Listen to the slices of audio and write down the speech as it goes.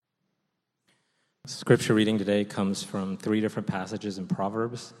Scripture reading today comes from three different passages in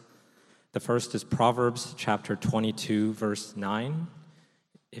Proverbs. The first is Proverbs chapter 22, verse 9.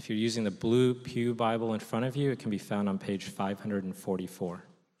 If you're using the blue Pew Bible in front of you, it can be found on page 544.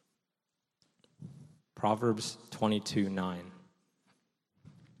 Proverbs 22, 9.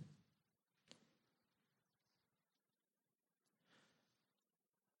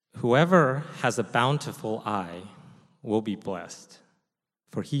 Whoever has a bountiful eye will be blessed,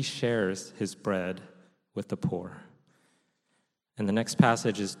 for he shares his bread with the poor. And the next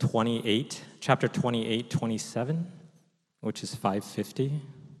passage is chapter 28, 27, which is 550.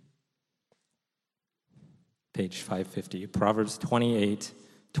 Page 550, Proverbs 28,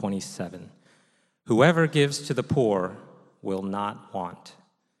 27. Whoever gives to the poor will not want,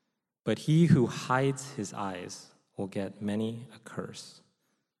 but he who hides his eyes will get many a curse.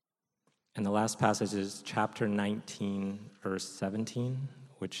 And the last passage is chapter 19, verse 17,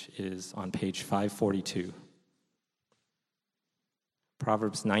 which is on page 542.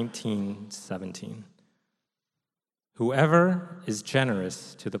 Proverbs 19, 17. Whoever is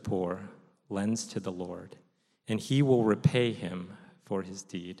generous to the poor lends to the Lord, and he will repay him for his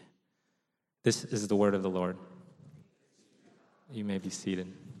deed. This is the word of the Lord. You may be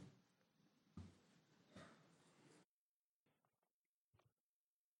seated.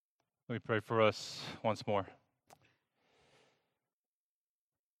 Let me pray for us once more.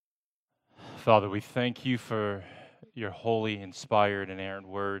 Father, we thank you for your holy, inspired, and inerrant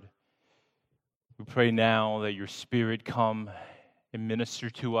word. We pray now that your Spirit come and minister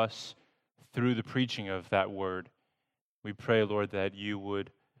to us through the preaching of that word. We pray, Lord, that you would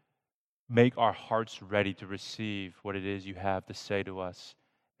make our hearts ready to receive what it is you have to say to us,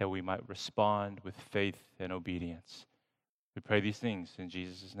 that we might respond with faith and obedience. We pray these things in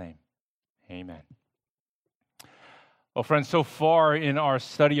Jesus' name. Amen. Well, friends, so far in our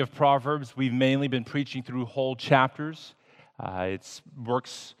study of Proverbs, we've mainly been preaching through whole chapters. It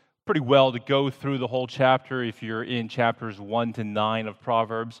works pretty well to go through the whole chapter if you're in chapters 1 to 9 of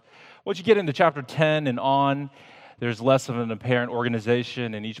Proverbs. Once you get into chapter 10 and on, there's less of an apparent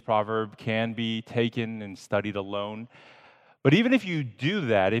organization, and each proverb can be taken and studied alone. But even if you do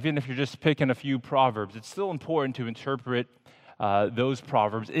that, even if you're just picking a few proverbs, it's still important to interpret those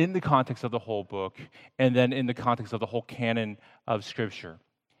proverbs in the context of the whole book and then in the context of the whole canon of Scripture.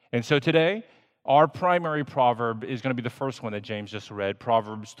 And so today, our primary proverb is going to be the first one that James just read,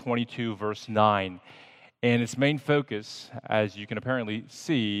 Proverbs 22, verse 9. And its main focus, as you can apparently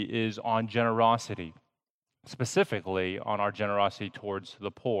see, is on generosity, specifically on our generosity towards the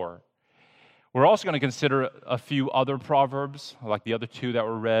poor. We're also going to consider a few other proverbs, like the other two that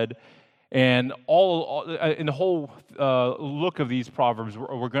were read. And in the whole look of these proverbs,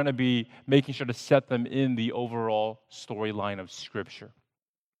 we're going to be making sure to set them in the overall storyline of Scripture.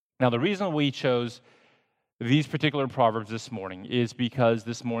 Now, the reason we chose these particular proverbs this morning is because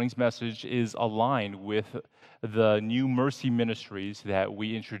this morning's message is aligned with the new mercy ministries that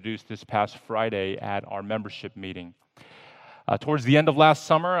we introduced this past Friday at our membership meeting. Towards the end of last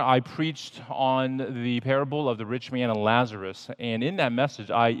summer, I preached on the parable of the rich man and Lazarus, and in that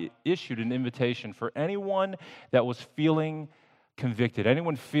message, I issued an invitation for anyone that was feeling convicted,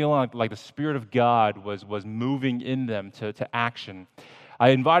 anyone feeling like the Spirit of God was moving in them to action. I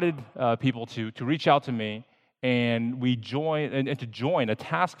invited people to reach out to me, and we join a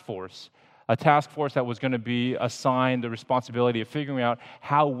task force that was going to be assigned the responsibility of figuring out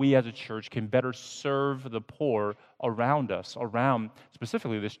how we as a church can better serve the poor around us, around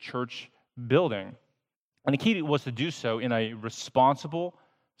specifically this church building. And the key was to do so in a responsible,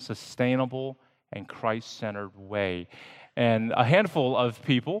 sustainable, and Christ-centered way. And a handful of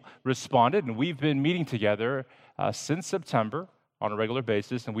people responded, and we've been meeting together since September on a regular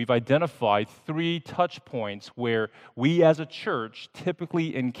basis, and we've identified 3 touch points where we as a church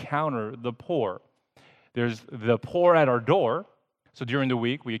typically encounter the poor. There's the poor at our door. So during the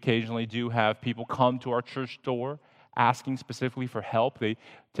week, we occasionally do have people come to our church door asking specifically for help. They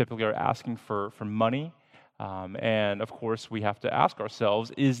typically are asking for money. And of course, we have to ask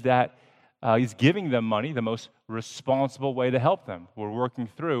ourselves, is giving them money the most responsible way to help them? We're working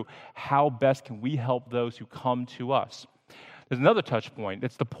through how best can we help those who come to us. There's another touch point.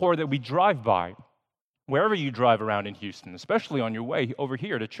 It's the poor that we drive by. Wherever you drive around in Houston, especially on your way over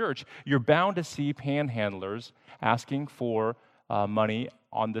here to church, you're bound to see panhandlers asking for money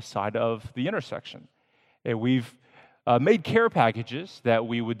on the side of the intersection. And we've made care packages that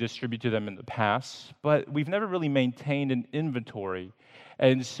we would distribute to them in the past, but we've never really maintained an inventory.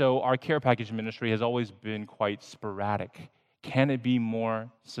 And so our care package ministry has always been quite sporadic. Can it be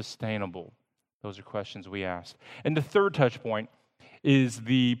more sustainable? Those are questions we asked. And the third touch point is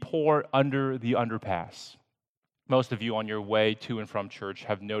the poor under the underpass. Most of you on your way to and from church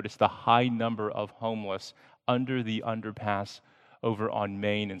have noticed the high number of homeless under the underpass over on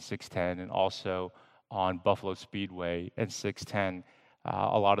Main and 610 and also on Buffalo Speedway and 610.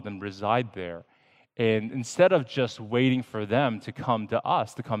 A lot of them reside there. And instead of just waiting for them to come to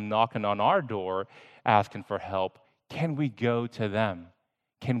us, to come knocking on our door asking for help, can we go to them?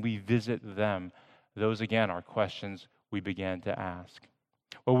 Can we visit them? Those, again, are questions we began to ask.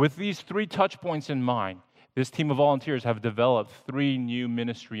 Well, with these 3 touch points in mind, this team of volunteers have developed 3 new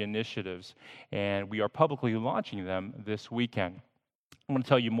ministry initiatives, and we are publicly launching them this weekend. I'm going to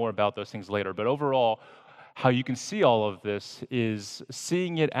tell you more about those things later, but overall, how you can see all of this is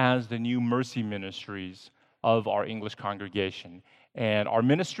seeing it as the new mercy ministries of our English congregation. And our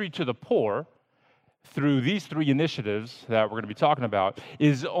ministry to the poor, through these 3 initiatives that we're going to be talking about,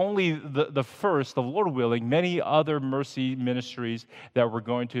 is only the first, the Lord willing, many other mercy ministries that we're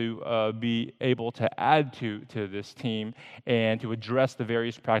going to be able to add to this team and to address the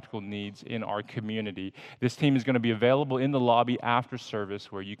various practical needs in our community. This team is going to be available in the lobby after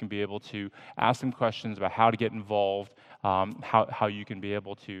service, where you can be able to ask them questions about how to get involved, how you can be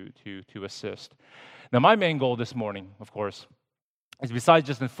able to assist. Now, my main goal this morning, of course, is besides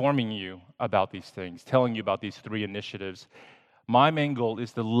just informing you about these things, telling you about these 3 initiatives, my main goal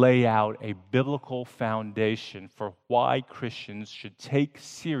is to lay out a biblical foundation for why Christians should take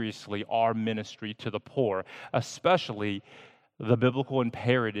seriously our ministry to the poor, especially the biblical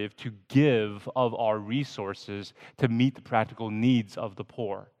imperative to give of our resources to meet the practical needs of the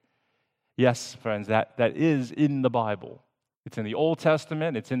poor. Yes, friends, that is in the Bible. It's in the Old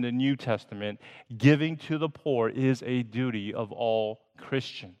Testament, it's in the New Testament. Giving to the poor is a duty of all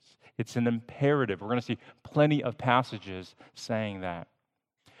Christians. It's an imperative. We're going to see plenty of passages saying that.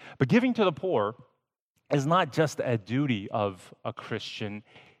 But giving to the poor is not just a duty of a Christian,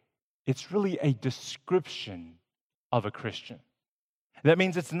 it's really a description of a Christian. That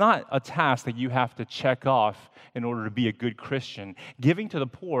means it's not a task that you have to check off in order to be a good Christian. Giving to the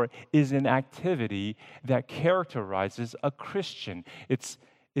poor is an activity that characterizes a Christian. It's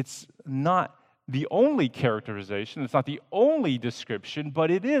not the only characterization, it's not the only description, but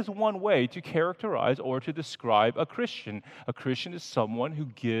it is one way to characterize or to describe a Christian. A Christian is someone who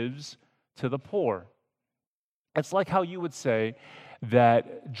gives to the poor. It's like how you would say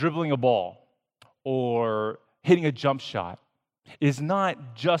that dribbling a ball or hitting a jump shot is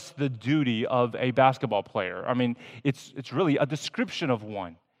not just the duty of a basketball player. I mean, it's really a description of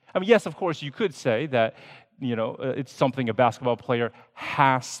one. I mean, yes, of course, you could say that, it's something a basketball player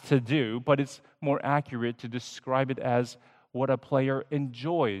has to do, but it's more accurate to describe it as what a player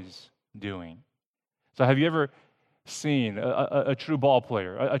enjoys doing. So have you ever seen a true ball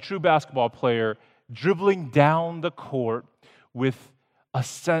player, a true basketball player dribbling down the court with a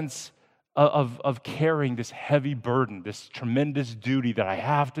sense of carrying this heavy burden, this tremendous duty that I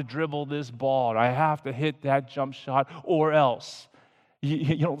have to dribble this ball, and I have to hit that jump shot, or else?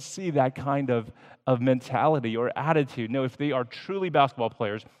 You don't see that kind of mentality or attitude. No, if they are truly basketball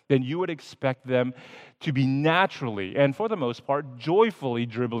players, then you would expect them to be naturally, and for the most part, joyfully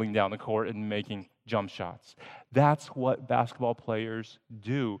dribbling down the court and making jump shots. That's what basketball players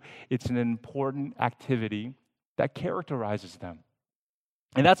do. It's an important activity that characterizes them.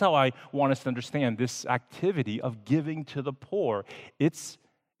 And that's how I want us to understand this activity of giving to the poor. It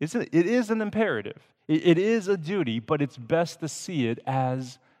is an imperative. It is a duty, but it's best to see it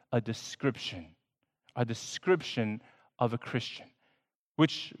as a description of a Christian,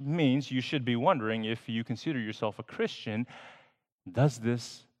 which means you should be wondering, if you consider yourself a Christian, does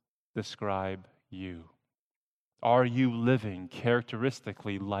this describe you? Are you living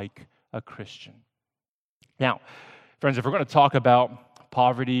characteristically like a Christian? Now, friends, if we're going to talk about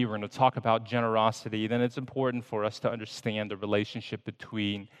poverty, we're going to talk about generosity, then it's important for us to understand the relationship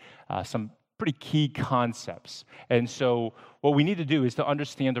between some pretty key concepts. And so what we need to do is to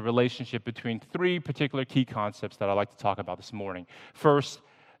understand the relationship between 3 particular key concepts that I'd like to talk about this morning. First,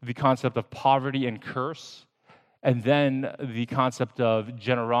 the concept of poverty and curse, and then the concept of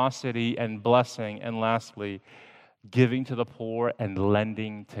generosity and blessing, and lastly, giving to the poor and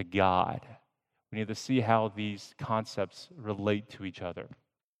lending to God. We need to see how these concepts relate to each other.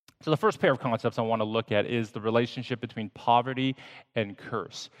 So the first pair of concepts I want to look at is the relationship between poverty and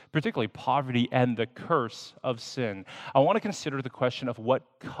curse, particularly poverty and the curse of sin. I want to consider the question of what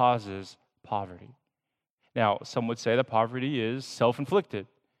causes poverty. Now, some would say that poverty is self-inflicted.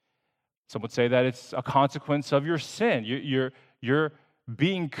 Some would say that it's a consequence of your sin. You're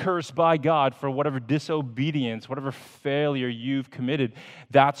being cursed by God for whatever disobedience, whatever failure you've committed.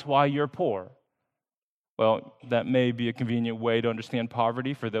 That's why you're poor. Well, that may be a convenient way to understand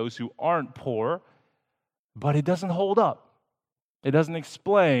poverty for those who aren't poor, but it doesn't hold up. It doesn't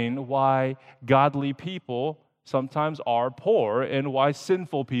explain why godly people sometimes are poor and why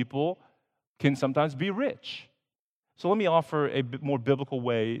sinful people can sometimes be rich. So let me offer a bit more biblical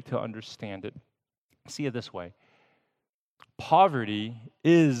way to understand it. See it this way. Poverty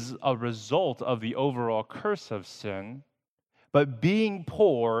is a result of the overall curse of sin, but being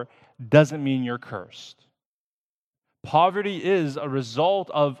poor doesn't mean you're cursed. Poverty is a result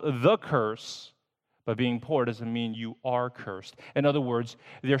of the curse, but being poor doesn't mean you are cursed. In other words,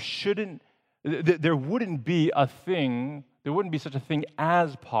 there wouldn't be such a thing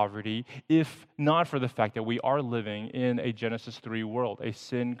as poverty if not for the fact that we are living in a Genesis 3 world, a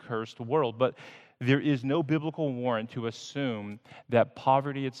sin-cursed world. But there is no biblical warrant to assume that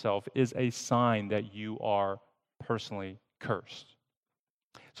poverty itself is a sign that you are personally cursed.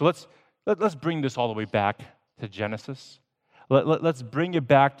 So let's bring this all the way back to Genesis. Let's bring it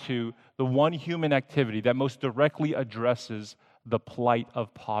back to the one human activity that most directly addresses the plight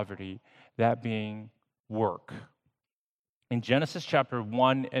of poverty, that being work. In Genesis chapter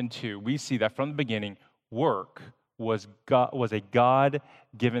 1 and 2, we see that from the beginning, work was a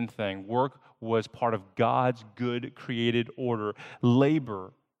God-given thing. Work was part of God's good created order.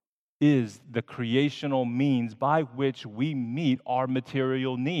 Labor is the creational means by which we meet our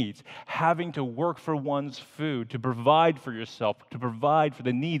material needs. Having to work for one's food, to provide for yourself, to provide for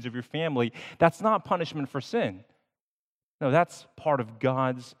the needs of your family, that's not punishment for sin. No, that's part of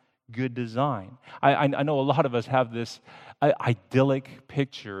God's good design. I know a lot of us have this idyllic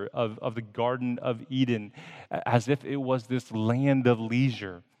picture of the Garden of Eden as if it was this land of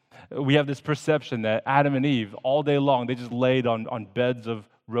leisure. We have this perception that Adam and Eve, all day long, they just laid on beds of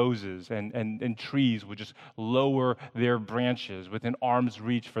roses, and trees would just lower their branches within arm's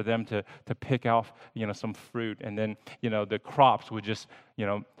reach for them to pick off some fruit, and then the crops would just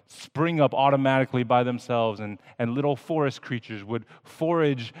spring up automatically by themselves, and little forest creatures would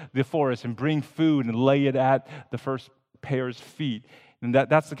forage the forest and bring food and lay it at the first pair's feet. And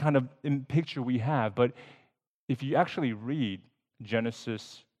that's the kind of picture we have. But if you actually read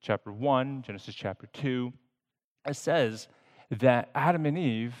Genesis chapter 1, Genesis chapter 2, it says that Adam and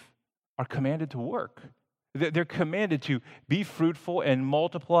Eve are commanded to work. They're commanded to be fruitful and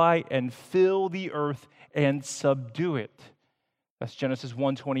multiply and fill the earth and subdue it. That's Genesis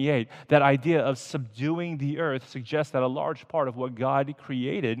 1:28. That idea of subduing the earth suggests that a large part of what God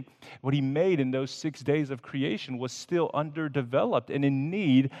created, what He made in those 6 days of creation, was still underdeveloped and in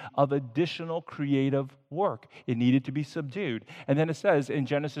need of additional creative work. It needed to be subdued. And then it says in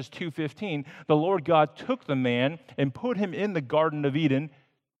Genesis 2:15, the Lord God took the man and put him in the Garden of Eden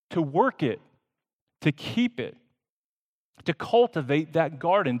to work it, to keep it, to cultivate that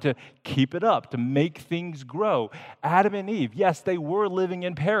garden, to keep it up, to make things grow. Adam and Eve, yes, they were living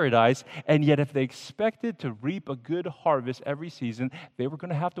in paradise, and yet if they expected to reap a good harvest every season, they were going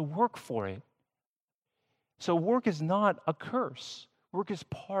to have to work for it. So work is not a curse. Work is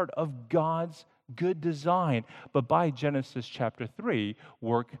part of God's good design. But by Genesis chapter 3,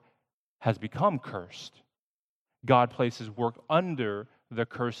 work has become cursed. God places work under the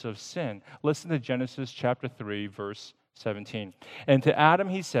curse of sin. Listen to Genesis chapter 3, verse 17. And to Adam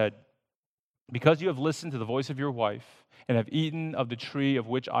he said, because you have listened to the voice of your wife and have eaten of the tree of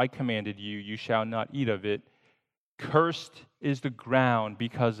which I commanded you, you shall not eat of it. Cursed is the ground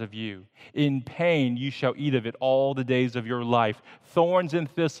because of you. In pain you shall eat of it all the days of your life. Thorns and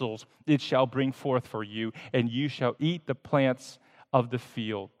thistles it shall bring forth for you, and you shall eat the plants of the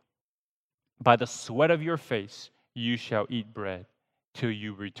field. By the sweat of your face you shall eat bread till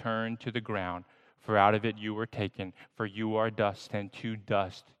you return to the ground. For out of it you were taken, for you are dust, and to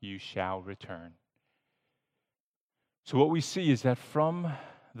dust you shall return. So what we see is that from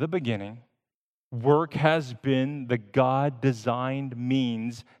the beginning, work has been the God-designed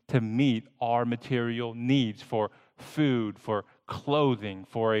means to meet our material needs for food, for clothing,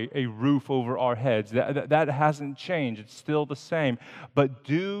 for a roof over our heads. That hasn't changed. It's still the same. But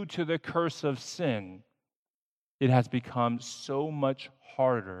due to the curse of sin, it has become so much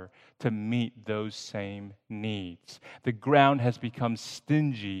harder to meet those same needs. The ground has become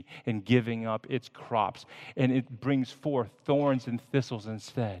stingy in giving up its crops, and it brings forth thorns and thistles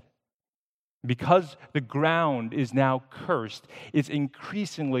instead. Because the ground is now cursed, it's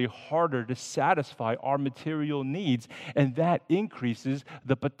increasingly harder to satisfy our material needs, and that increases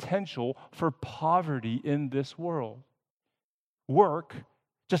the potential for poverty in this world. Work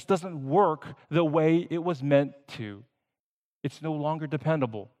just doesn't work the way it was meant to. It's no longer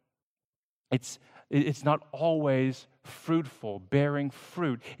dependable. It's not always fruitful, bearing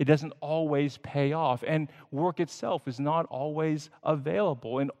fruit. It doesn't always pay off. And work itself is not always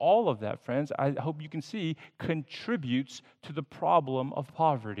available. And all of that, friends, I hope you can see, contributes to the problem of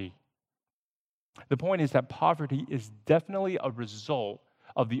poverty. The point is that poverty is definitely a result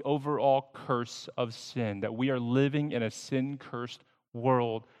of the overall curse of sin, that we are living in a sin-cursed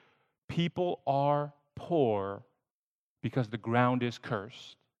world. People are poor because the ground is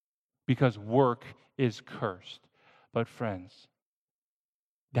cursed, because work is cursed. But friends,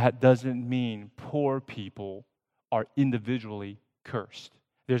 that doesn't mean poor people are individually cursed.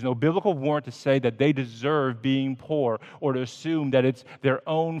 There's no biblical warrant to say that they deserve being poor or to assume that it's their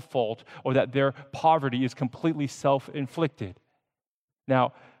own fault or that their poverty is completely self-inflicted.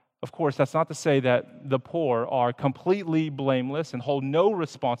 Now, of course, that's not to say that the poor are completely blameless and hold no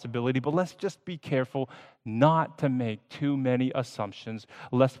responsibility, but let's just be careful not to make too many assumptions,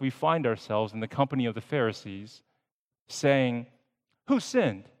 lest we find ourselves in the company of the Pharisees saying, who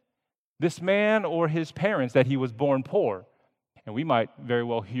sinned, this man or his parents, that he was born poor? And we might very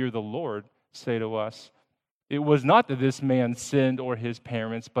well hear the Lord say to us, it was not that this man sinned or his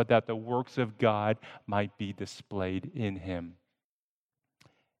parents, but that the works of God might be displayed in him.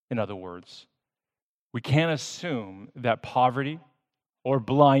 In other words, we can't assume that poverty or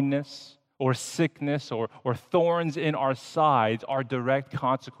blindness or sickness or thorns in our sides are direct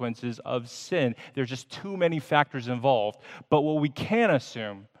consequences of sin. There's just too many factors involved. But what we can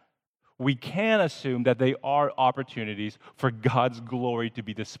assume that they are opportunities for God's glory to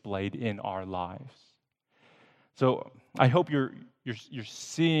be displayed in our lives. So I hope you're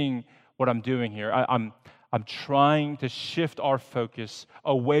seeing what I'm doing here. I'm trying to shift our focus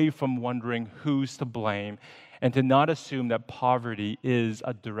away from wondering who's to blame and to not assume that poverty is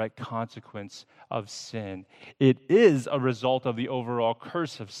a direct consequence of sin. It is a result of the overall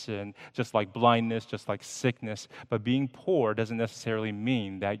curse of sin, just like blindness, just like sickness. But being poor doesn't necessarily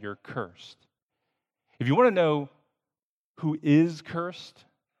mean that you're cursed. If you want to know who is cursed,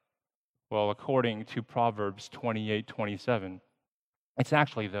 well, according to Proverbs 28:27, it's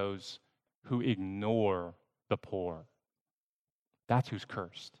actually those who ignore the poor. That's who's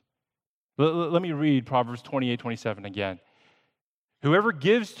cursed. Let me read Proverbs 28:27 again. Whoever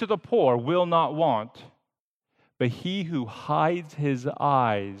gives to the poor will not want, but he who hides his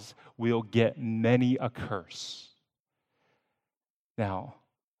eyes will get many a curse. Now,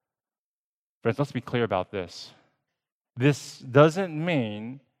 friends, let's be clear about this. This doesn't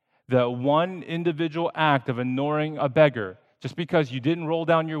mean that one individual act of ignoring a beggar, just because you didn't roll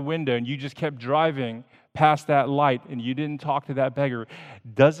down your window and you just kept driving past that light and you didn't talk to that beggar,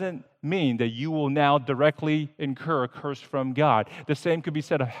 doesn't mean that you will now directly incur a curse from God. The same could be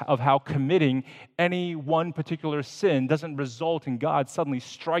said of how committing any one particular sin doesn't result in God suddenly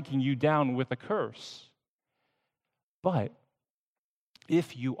striking you down with a curse. But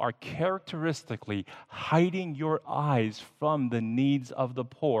if you are characteristically hiding your eyes from the needs of the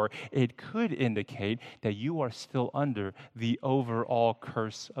poor, it could indicate that you are still under the overall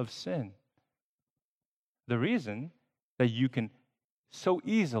curse of sin. The reason that you can so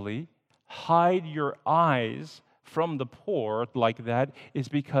easily hide your eyes from the poor like that is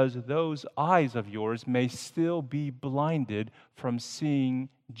because those eyes of yours may still be blinded from seeing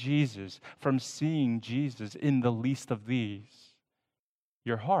Jesus in the least of these.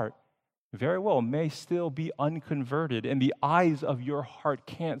 Your heart very well may still be unconverted, and the eyes of your heart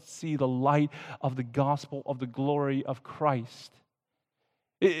can't see the light of the gospel of the glory of Christ.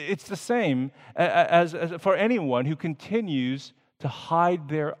 It's the same as for anyone who continues to hide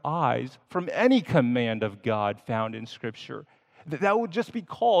their eyes from any command of God found in Scripture. That would just be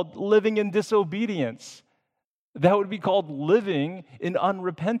called living in disobedience. That would be called living in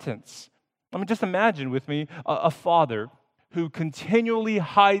unrepentance. I mean, just imagine with me a father who continually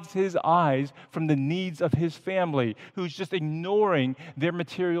hides his eyes from the needs of his family, who's just ignoring their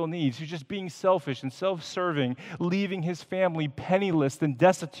material needs, who's just being selfish and self-serving, leaving his family penniless and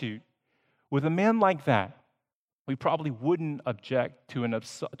destitute. With a man like that, we probably wouldn't object to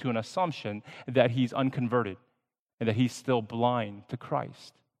an assumption that he's unconverted and that he's still blind to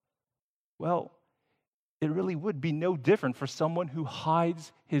Christ. Well, it really would be no different for someone who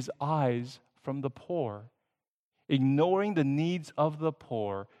hides his eyes from the poor. Ignoring the needs of the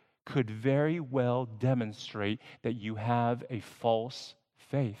poor could very well demonstrate that you have a false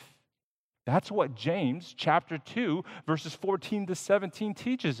faith. That's what James chapter 2, verses 14 to 17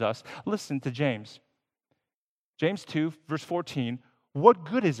 teaches us. Listen to James. James 2, verse 14. What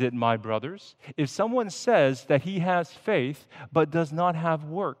good is it, my brothers, if someone says that he has faith but does not have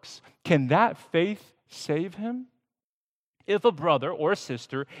works? Can that faith save him? if a brother or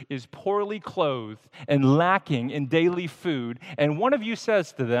sister is poorly clothed and lacking in daily food, and one of you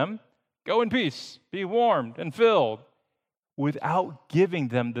says to them, 'Go in peace, be warmed and filled,' without giving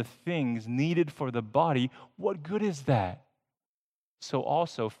them the things needed for the body, what good is that? So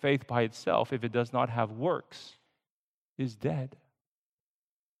also faith by itself, if it does not have works, is dead."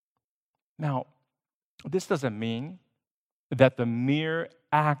 Now, this doesn't mean that the mere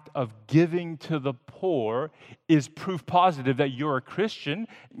act of giving to the poor is proof positive that you're a Christian.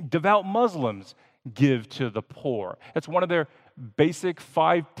 Devout Muslims give to the poor. That's one of their basic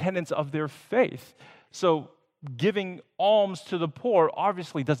 5 tenets of their faith. So giving alms to the poor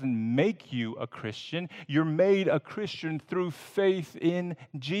obviously doesn't make you a Christian. You're made a Christian through faith in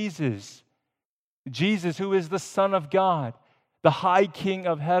Jesus. Jesus, who is the Son of God, the high King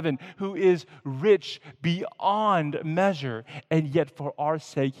of heaven, who is rich beyond measure, and yet for our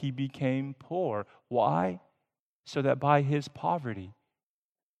sake he became poor. Why? So that by his poverty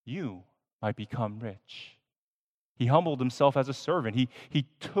you might become rich. He humbled himself as a servant. He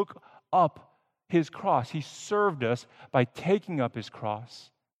took up his cross. He served us by taking up his cross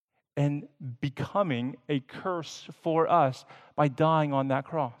and becoming a curse for us by dying on that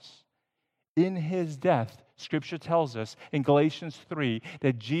cross. In his death, Scripture tells us in Galatians 3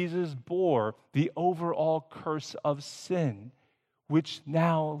 that Jesus bore the overall curse of sin, which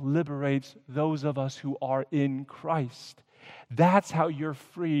now liberates those of us who are in Christ. That's how you're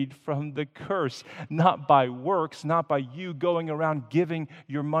freed from the curse, not by works, not by you going around giving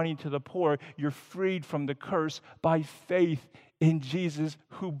your money to the poor. You're freed from the curse by faith in Jesus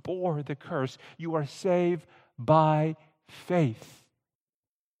who bore the curse. You are saved by faith,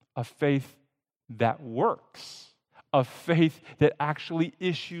 a faith that works, a faith that actually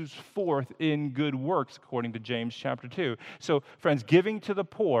issues forth in good works, according to James chapter 2. So, friends, giving to the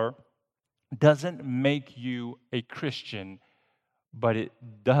poor doesn't make you a Christian, but it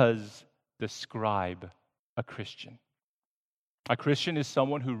does describe a Christian. A Christian is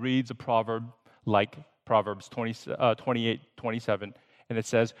someone who reads a proverb like Proverbs 28:27, and it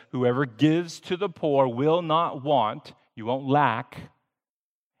says, "Whoever gives to the poor will not want," you won't lack.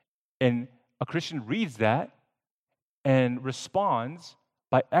 And a Christian reads that and responds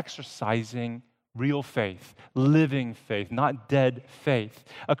by exercising real faith, living faith, not dead faith.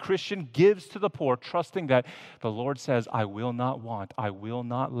 A Christian gives to the poor, trusting that the Lord says, "I will not want, I will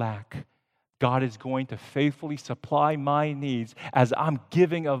not lack." God is going to faithfully supply my needs as I'm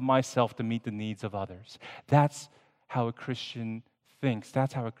giving of myself to meet the needs of others. That's how a Christian thinks.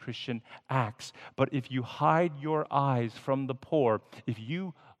 That's how a Christian acts. But if you hide your eyes from the poor, if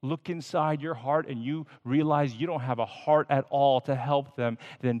you look inside your heart and you realize you don't have a heart at all to help them,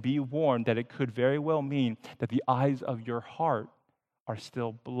 then be warned that it could very well mean that the eyes of your heart are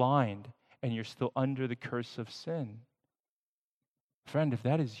still blind and you're still under the curse of sin. Friend, if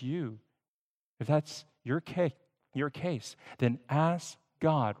that is you, if that's your case, then ask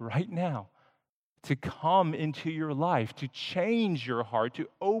God right now to come into your life, to change your heart, to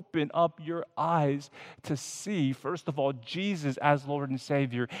open up your eyes to see, first of all, Jesus as Lord and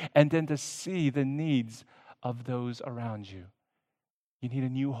Savior, and then to see the needs of those around you. You need a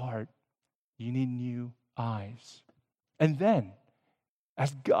new heart. You need new eyes. And then,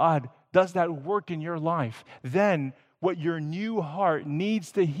 as God does that work in your life, then what your new heart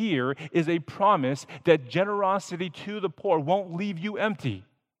needs to hear is a promise that generosity to the poor won't leave you empty.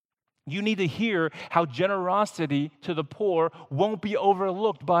 You need to hear how generosity to the poor won't be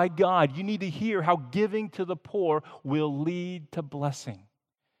overlooked by God. You need to hear how giving to the poor will lead to blessing.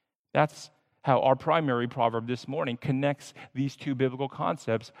 That's how our primary proverb this morning connects these two biblical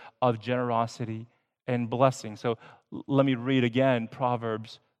concepts of generosity and blessing. So let me read again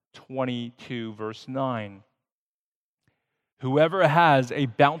Proverbs 22, verse 9. "Whoever has a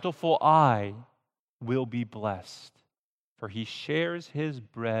bountiful eye will be blessed, for he shares his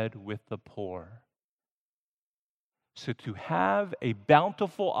bread with the poor." So to have a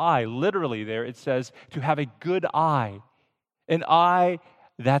bountiful eye, literally there it says to have a good eye, an eye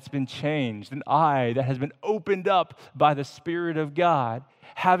that's been changed, an eye that has been opened up by the Spirit of God.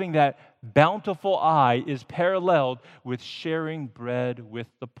 Having that bountiful eye is paralleled with sharing bread with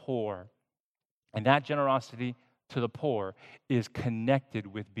the poor. And that generosity to the poor is connected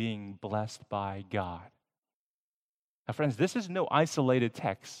with being blessed by God. Now, friends, this is no isolated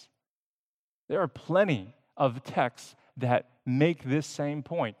text. There are plenty of texts that make this same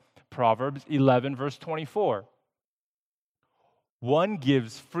point. Proverbs 11, verse 24. "One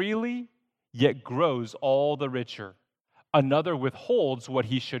gives freely, yet grows all the richer. Another withholds what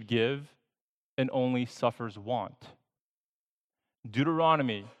he should give and only suffers want."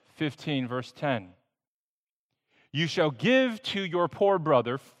 Deuteronomy 15, verse 10. You shall give to your poor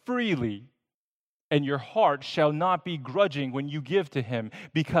brother freely, and your heart shall not be grudging when you give to him,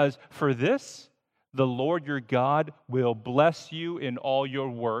 because for this the Lord your God will bless you in all your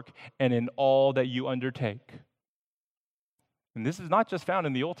work and in all that you undertake. And this is not just found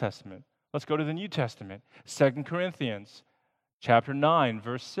in the Old Testament. Let's go to the New Testament. 2 Corinthians chapter 9,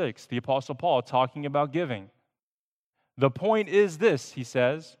 verse 6, the Apostle Paul talking about giving. The point is this, he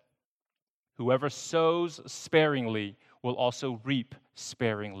says, whoever sows sparingly will also reap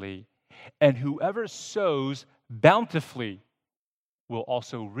sparingly, and whoever sows bountifully will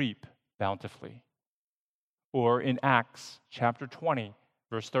also reap bountifully. Or in Acts chapter 20,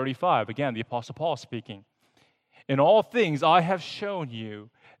 verse 35, again, the Apostle Paul speaking. In all things I have shown you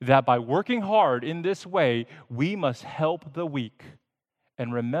that by working hard in this way, we must help the weak.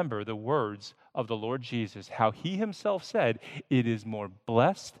 And remember the words of the Lord Jesus, how he himself said, it is more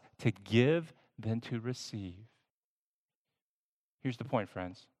blessed to give than to receive. Here's the point,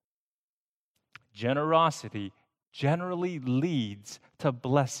 friends. Generosity generally leads to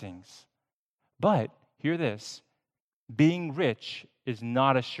blessings. But, hear this, being rich is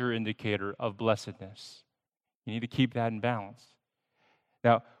not a sure indicator of blessedness. You need to keep that in balance.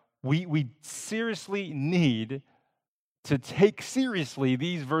 Now, we seriously need to take seriously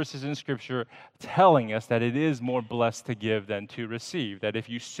these verses in Scripture telling us that it is more blessed to give than to receive. That if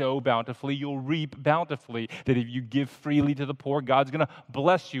you sow bountifully, you'll reap bountifully. That if you give freely to the poor, God's going to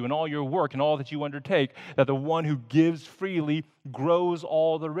bless you in all your work and all that you undertake. That the one who gives freely grows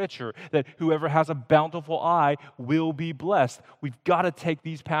all the richer. That whoever has a bountiful eye will be blessed. We've got to take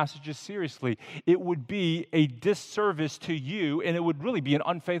these passages seriously. It would be a disservice to you, and it would really be an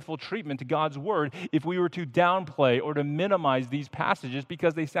unfaithful treatment to God's word if we were to downplay or to minimize these passages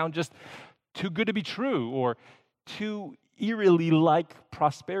because they sound just too good to be true or too eerily like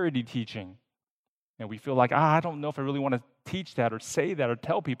prosperity teaching. And we feel like, I don't know if I really want to teach that or say that or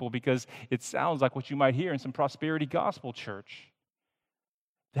tell people because it sounds like what you might hear in some prosperity gospel church.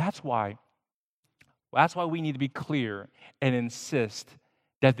 That's why we need to be clear and insist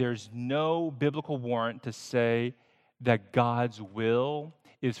that there's no biblical warrant to say that God's will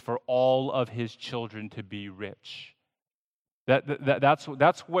is for all of his children to be rich. That's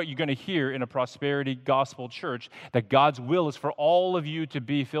what you're going to hear in a prosperity gospel church, that God's will is for all of you to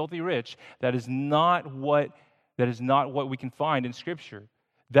be filthy rich. That is not what we can find in Scripture.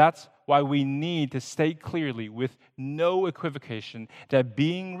 That's why we need to state clearly with no equivocation that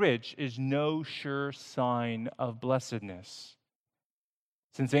being rich is no sure sign of blessedness.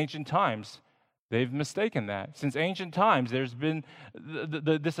 Since ancient times, they've mistaken that. Since ancient times, there's been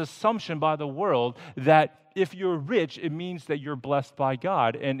this assumption by the world that if you're rich, it means that you're blessed by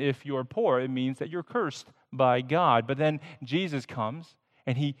God. And if you're poor, it means that you're cursed by God. But then Jesus comes,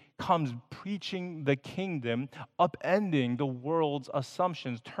 and he comes preaching the kingdom, upending the world's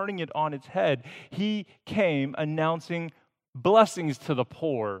assumptions, turning it on its head. He came announcing blessings to the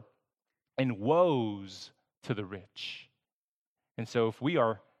poor and woes to the rich. And so if we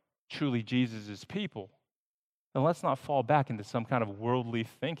are truly Jesus' people, then let's not fall back into some kind of worldly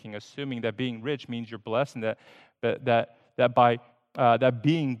thinking, assuming that being rich means you're blessed, and that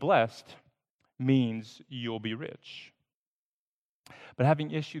being blessed means you'll be rich. But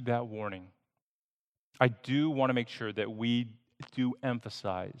having issued that warning, I do want to make sure that we do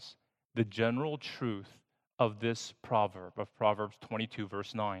emphasize the general truth of this proverb, of Proverbs 22,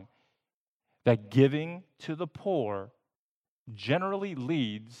 verse 9, that giving to the poor generally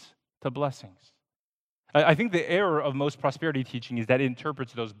leads to blessings. I think the error of most prosperity teaching is that it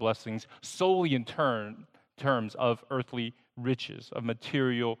interprets those blessings solely in terms of earthly riches, of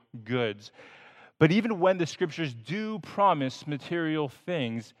material goods. But even when the Scriptures do promise material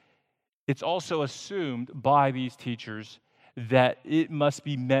things, it's also assumed by these teachers that it must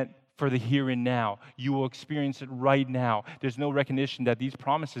be meant for the here and now. You will experience it right now. There's no recognition that these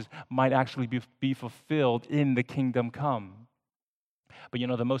promises might actually be fulfilled in the kingdom come. But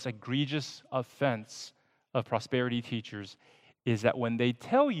the most egregious offense of prosperity teachers is that when they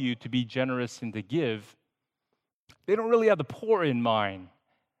tell you to be generous and to give, they don't really have the poor in mind.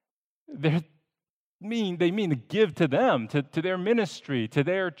 They mean to give to them, to their ministry, to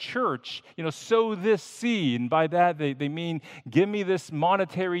their church. Sow this seed. And by that, they mean give me this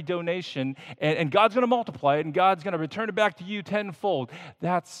monetary donation, and God's going to multiply it, and God's going to return it back to you tenfold.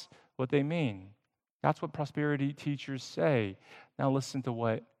 That's what they mean. That's what prosperity teachers say. Now listen to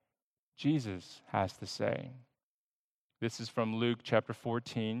what Jesus has to say. This is from Luke chapter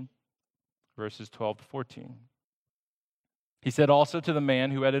 14, verses 12 to 14. He said also to the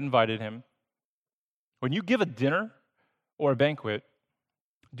man who had invited him, when you give a dinner or a banquet,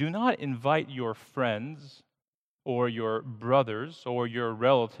 do not invite your friends or your brothers, or your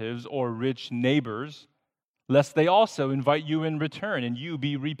relatives, or rich neighbors, lest they also invite you in return and you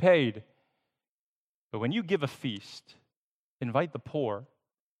be repaid. But when you give a feast, invite the poor,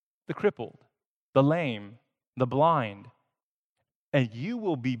 the crippled, the lame, the blind, and you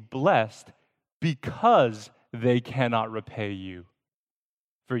will be blessed because they cannot repay you.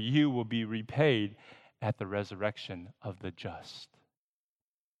 For you will be repaid at the resurrection of the just.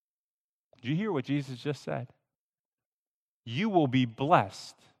 Did you hear what Jesus just said? You will be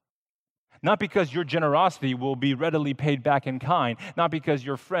blessed. Not because your generosity will be readily paid back in kind, not because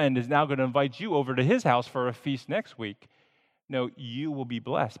your friend is now going to invite you over to his house for a feast next week. No, you will be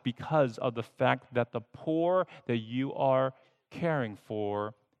blessed because of the fact that the poor that you are caring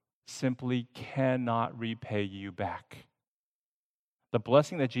for simply cannot repay you back. The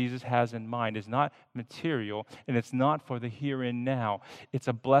blessing that Jesus has in mind is not material, and it's not for the here and now. It's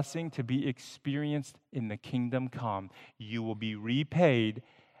a blessing to be experienced in the kingdom come. You will be repaid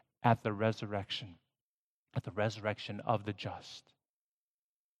at the resurrection of the just.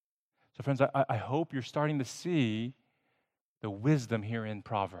 So friends, I hope you're starting to see the wisdom here in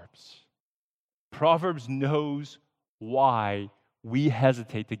Proverbs. Proverbs knows why we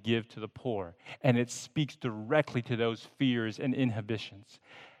hesitate to give to the poor, and it speaks directly to those fears and inhibitions.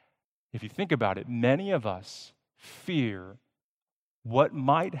 If you think about it, many of us fear what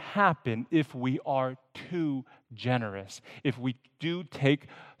might happen if we are too generous, if we do take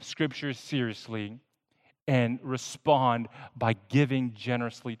Scripture seriously and respond by giving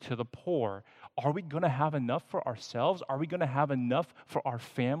generously to the poor. Are we going to have enough for ourselves? Are we going to have enough for our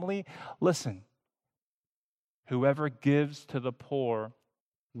family? Listen, whoever gives to the poor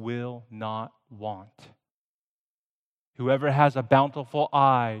will not want. Whoever has a bountiful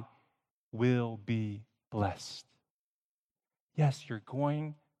eye will be blessed. Yes, you're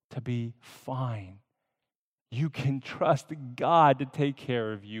going to be fine. You can trust God to take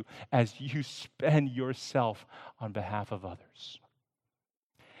care of you as you spend yourself on behalf of others.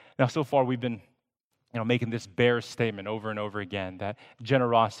 Now, so far we've been making this bare statement over and over again that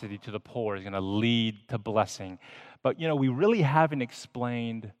generosity to the poor is going to lead to blessing. But, we really haven't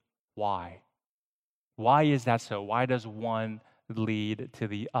explained why. Why is that so? Why does one lead to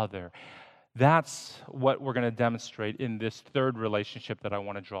the other? That's what we're going to demonstrate in this third relationship that I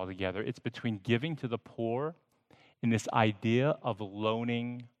want to draw together. It's between giving to the poor and this idea of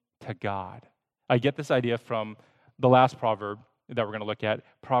loaning to God. I get this idea from the last proverb that we're going to look at,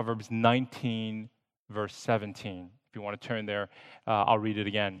 Proverbs 19, verse 17. If you want to turn there, I'll read it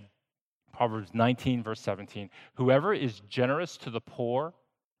again. Proverbs 19, verse 17. Whoever is generous to the poor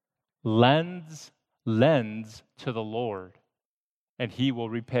lends to the Lord, and he will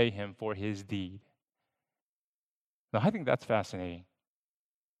repay him for his deed. Now, I think that's fascinating.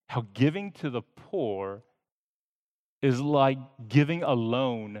 How giving to the poor is like giving a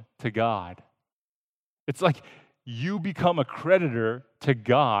loan to God. It's like you become a creditor to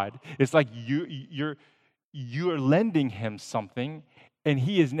God. It's like you're lending him something, and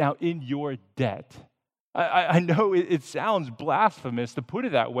he is now in your debt. I know it sounds blasphemous to put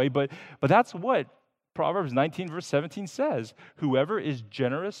it that way, but that's what Proverbs 19, verse 17 says. Whoever is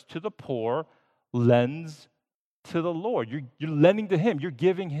generous to the poor lends to the Lord. You're lending to him. You're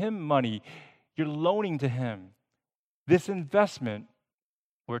giving him money. You're loaning to him. This investment,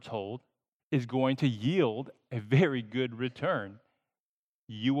 we're told, is going to yield a very good return.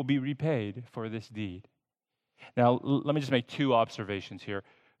 You will be repaid for this deed. Now, let me just make two observations here.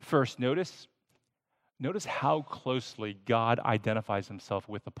 First, notice how closely God identifies himself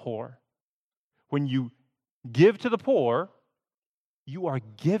with the poor. When you give to the poor, you are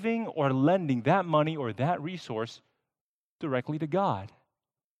giving or lending that money or that resource directly to God.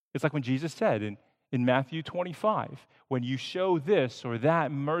 It's like when Jesus said in Matthew 25, when you show this or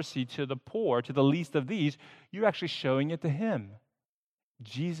that mercy to the poor, to the least of these, you're actually showing it to him.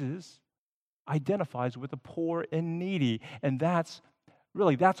 Jesus identifies with the poor and needy, and that's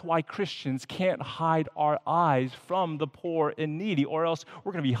why Christians can't hide our eyes from the poor and needy, or else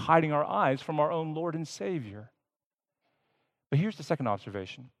we're going to be hiding our eyes from our own Lord and Savior. But here's the second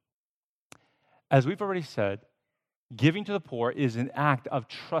observation. As we've already said, giving to the poor is an act of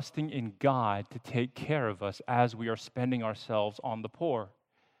trusting in God to take care of us as we are spending ourselves on the poor.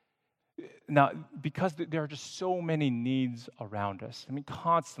 Now, because there are just so many needs around us.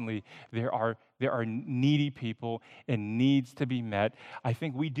 Constantly there are needy people and needs to be met. I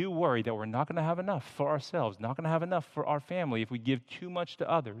think we do worry that we're not going to have enough for ourselves, not going to have enough for our family if we give too much to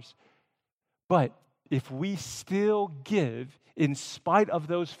others. But if we still give in spite of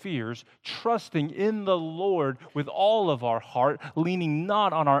those fears, trusting in the Lord with all of our heart, leaning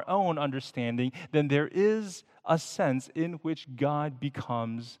not on our own understanding, then there is a sense in which God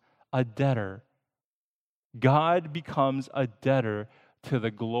becomes a debtor. God becomes a debtor to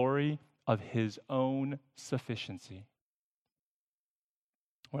the glory of his own sufficiency.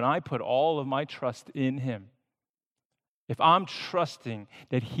 When I put all of my trust in him, if I'm trusting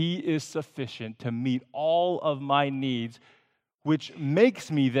that he is sufficient to meet all of my needs, which makes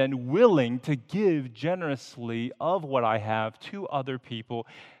me then willing to give generously of what I have to other people,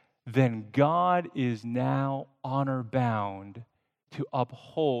 then God is now honor bound to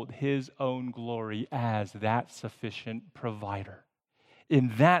uphold his own glory as that sufficient provider.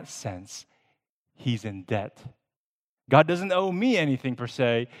 In that sense, he's in debt. God doesn't owe me anything per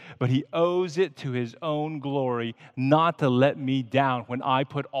se, but he owes it to his own glory not to let me down when I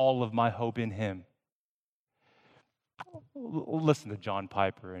put all of my hope in him. Listen to John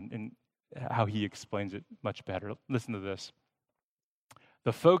Piper and how he explains it much better. Listen to this.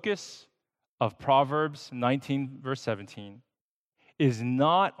 The focus of Proverbs 19, verse 17, is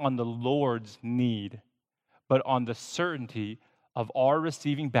not on the Lord's need, but on the certainty of our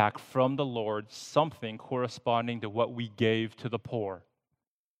receiving back from the Lord something corresponding to what we gave to the poor.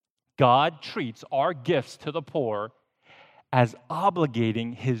 God treats our gifts to the poor as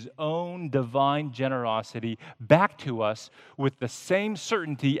obligating his own divine generosity back to us with the same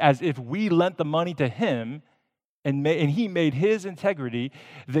certainty as if we lent the money to him and he made his integrity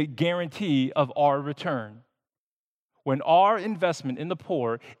the guarantee of our return. When our investment in the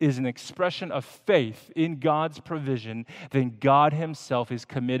poor is an expression of faith in God's provision, then God himself is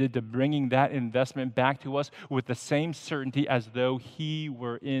committed to bringing that investment back to us with the same certainty as though he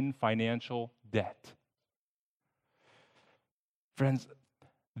were in financial debt. Friends,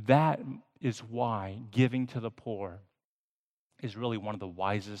 that is why giving to the poor is really one of the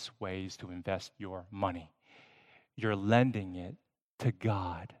wisest ways to invest your money. You're lending it to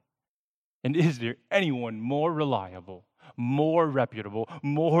God. And is there anyone more reliable, more reputable,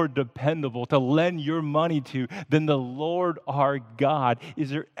 more dependable to lend your money to than the Lord our God? Is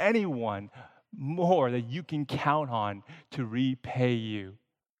there anyone more that you can count on to repay you?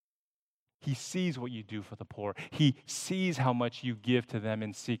 He sees what you do for the poor. He sees how much you give to them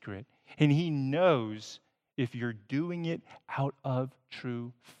in secret. And he knows if you're doing it out of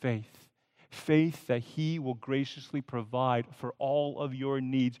true faith. Faith that he will graciously provide for all of your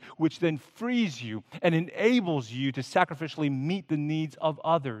needs, which then frees you and enables you to sacrificially meet the needs of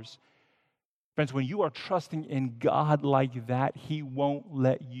others. Friends, when you are trusting in God like that, he won't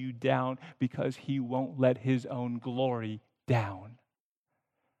let you down because he won't let his own glory down.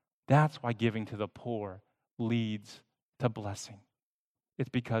 That's why giving to the poor leads to blessing. It's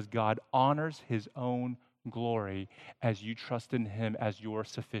because God honors his own glory as you trust in him as your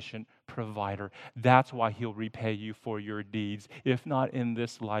sufficient provider. That's why he'll repay you for your deeds. If not in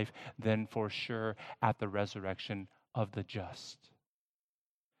this life, then for sure at the resurrection of the just.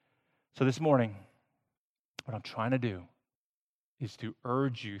 So this morning, what I'm trying to do is to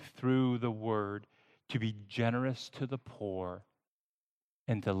urge you through the word to be generous to the poor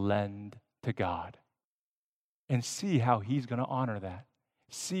and to lend to God. And see how he's going to honor that.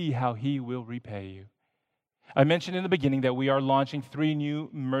 See how he will repay you. I mentioned in the beginning that we are launching 3 new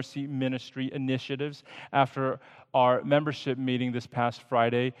Mercy Ministry initiatives. After our membership meeting this past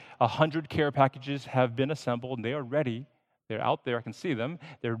Friday, 100 care packages have been assembled, and they are ready. They're out there. I can see them.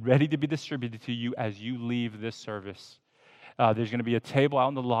 They're ready to be distributed to you as you leave this service. There's going to be a table out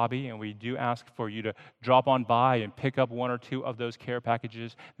in the lobby, and we do ask for you to drop on by and pick up 1 or 2 of those care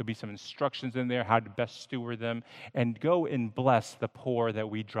packages. There'll be some instructions in there how to best steward them, and go and bless the poor that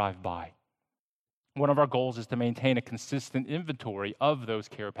we drive by. One of our goals is to maintain a consistent inventory of those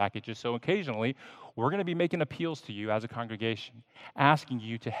care packages. So occasionally, we're going to be making appeals to you as a congregation, asking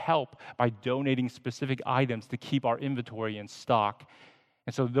you to help by donating specific items to keep our inventory in stock.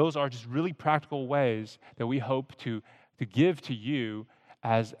 And so those are just really practical ways that we hope to give to you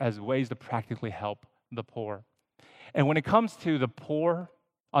as ways to practically help the poor. And when it comes to the poor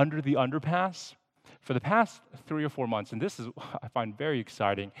under the underpass, for the past 3 or 4 months, and this is I find very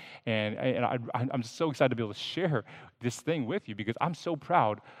exciting, and I'm so excited to be able to share this thing with you because I'm so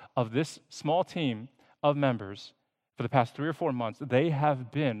proud of this small team of members. For the past 3 or 4 months, they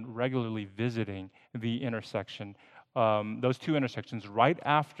have been regularly visiting the intersection, those 2 intersections right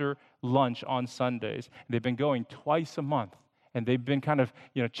after lunch on Sundays. They've been going twice a month, and they've been kind of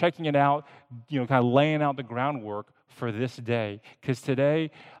checking it out, kind of laying out the groundwork for this day, because today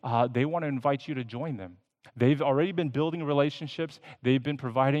they want to invite you to join them. They've already been building relationships. They've been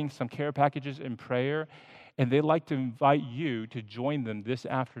providing some care packages and prayer, and they'd like to invite you to join them this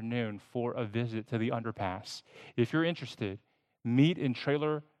afternoon for a visit to the underpass. If you're interested, meet in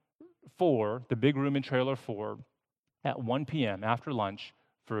Trailer 4, the big room in Trailer 4, at 1 p.m. after lunch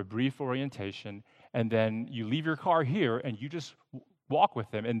for a brief orientation, and then you leave your car here and you just walk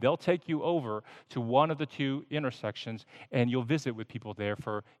with them, and they'll take you over to one of the two intersections, and you'll visit with people there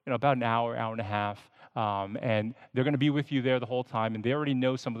for about an hour, hour and a half, and they're going to be with you there the whole time, and they already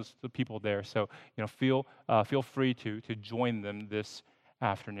know some of the people there, so feel free to join them this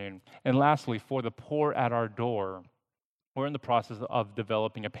afternoon. And lastly, for the poor at our door, we're in the process of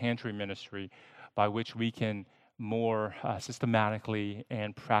developing a pantry ministry by which we can more systematically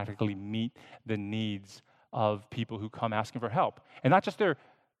and practically meet the needs of people who come asking for help. And not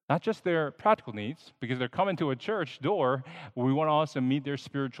just their practical needs, because they're coming to a church door. We want to also meet their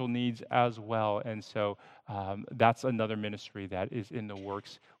spiritual needs as well. And so that's another ministry that is in the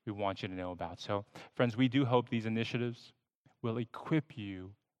works we want you to know about. So, friends, we do hope these initiatives will equip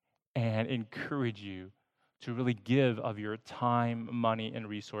you and encourage you to really give of your time, money, and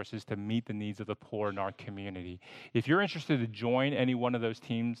resources to meet the needs of the poor in our community. If you're interested to join any one of those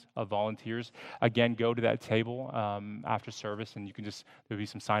teams of volunteers, again, go to that table after service, and there'll be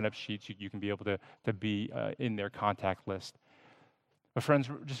some sign-up sheets. You can be able to be in their contact list. But friends,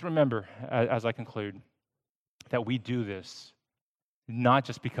 just remember, as I conclude, that we do this not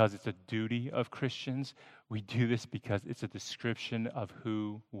just because it's a duty of Christians. We do this because it's a description of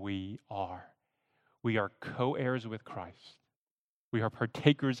who we are. We are co-heirs with Christ. We are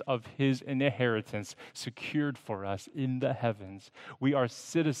partakers of his inheritance secured for us in the heavens. We are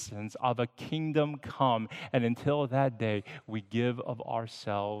citizens of a kingdom come, and until that day, we give of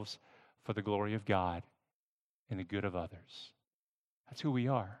ourselves for the glory of God and the good of others. That's who we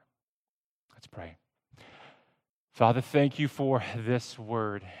are. Let's pray. Father, thank you for this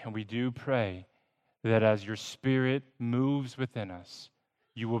word, and we do pray that as your Spirit moves within us,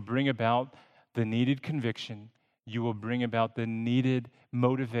 you will bring about the needed conviction, you will bring about the needed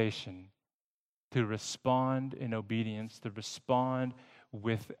motivation to respond in obedience, to respond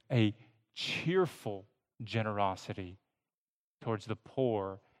with a cheerful generosity towards the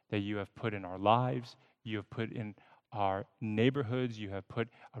poor that you have put in our lives, you have put in our neighborhoods, you have put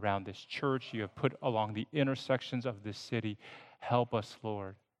around this church, you have put along the intersections of this city. Help us,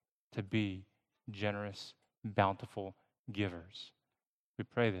 Lord, to be generous, bountiful givers. We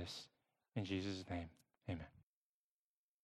pray this in Jesus' name, amen.